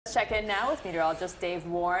Check in now with meteorologist Dave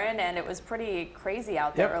Warren, and it was pretty crazy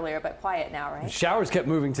out there earlier, but quiet now, right? Showers kept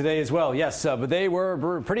moving today as well, yes, but they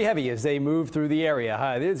were pretty heavy as they moved through the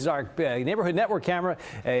area. This is our neighborhood network camera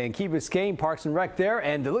in Key Biscayne, Parks and Rec there,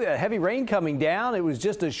 and look at that heavy rain coming down. It was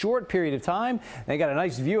just a short period of time. They got a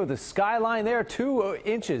nice view of the skyline there,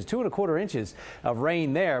 2.25 inches of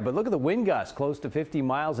rain there, but look at the wind gusts, close to 50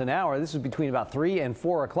 miles an hour. This was between about 3 and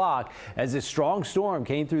 4 o'clock as this strong storm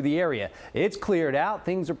came through the area. It's cleared out.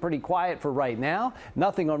 Things are pretty quiet for right now.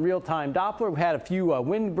 Nothing on real-time Doppler. We had a few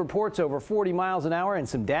wind reports over 40 miles an hour and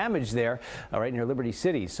some damage there right near Liberty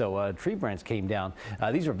City. So tree branches came down.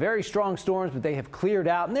 These are very strong storms, but they have cleared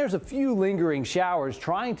out, and there's a few lingering showers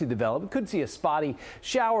trying to develop. We could see a spotty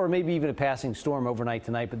shower, maybe even a passing storm overnight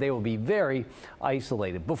tonight, but they will be very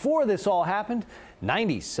isolated. Before this all happened,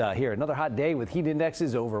 90s here. Another hot day with heat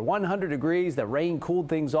indexes over 100 degrees. The rain cooled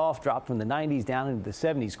things off, dropped from the 90s down into the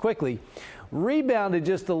 70s quickly. Rebounded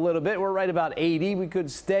just a little bit. We're right about 80. We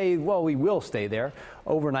could stay, well, we will stay there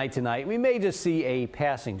overnight tonight. We may just see a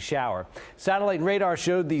passing shower. Satellite and radar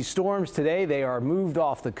showed these storms today. They are moved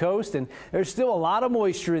off the coast, and there's still a lot of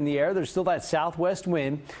moisture in the air. There's still that southwest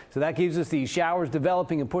wind, so that gives us these showers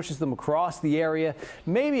developing and pushes them across the area.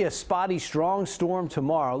 Maybe a spotty strong storm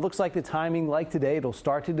tomorrow. Looks like the timing, like today, it'll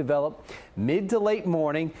start to develop mid to late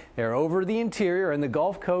morning. They're over the interior and the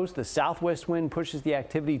Gulf Coast. The southwest wind pushes the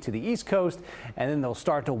activity to the east coast, and then they'll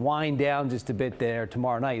start to wind down just a bit there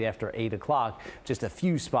tomorrow night after 8 o'clock. Just a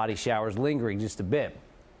few spotty showers lingering just a bit.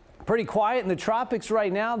 Pretty quiet in the tropics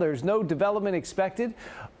right now. There's no development expected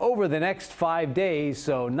over the next 5 days,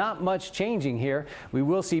 so not much changing here. We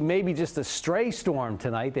will see maybe just a stray storm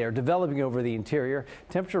tonight. They are developing over the interior.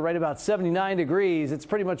 Temperature right about 79 degrees. It's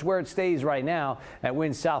pretty much where it stays right now. That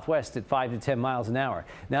wind southwest at 5 to 10 miles an hour.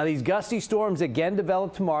 Now these gusty storms again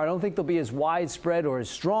develop tomorrow. I don't think they'll be as widespread or as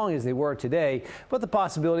strong as they were today, but the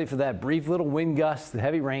possibility for that brief little wind gust, the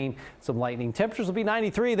heavy rain, some lightning. Temperatures will be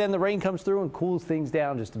 93. Then the rain comes through and cools things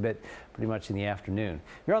down just a bit pretty much in the afternoon.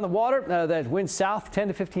 You're on the water, that wind south 10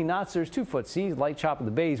 to 15 knots. There's 2-foot seas, light chop of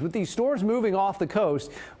the bays. With these storms moving off the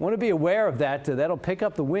coast, want to be aware of that. That'll pick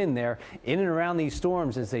up the wind there in and around these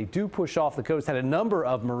storms as they do push off the coast. Had a number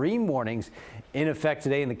of marine warnings in effect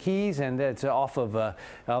today in the Keys, and it's off the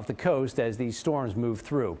coast as these storms move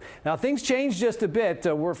through. Now things change just a bit.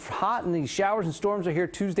 We're hot, and these showers and storms are here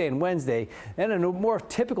Tuesday and Wednesday. And a more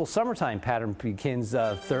typical summertime pattern begins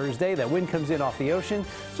Thursday. That wind comes in off the ocean,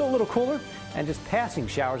 so a little cooler, and just passing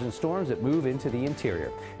showers and storms that move into the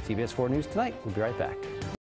interior. CBS 4 News Tonight. We'll be right back.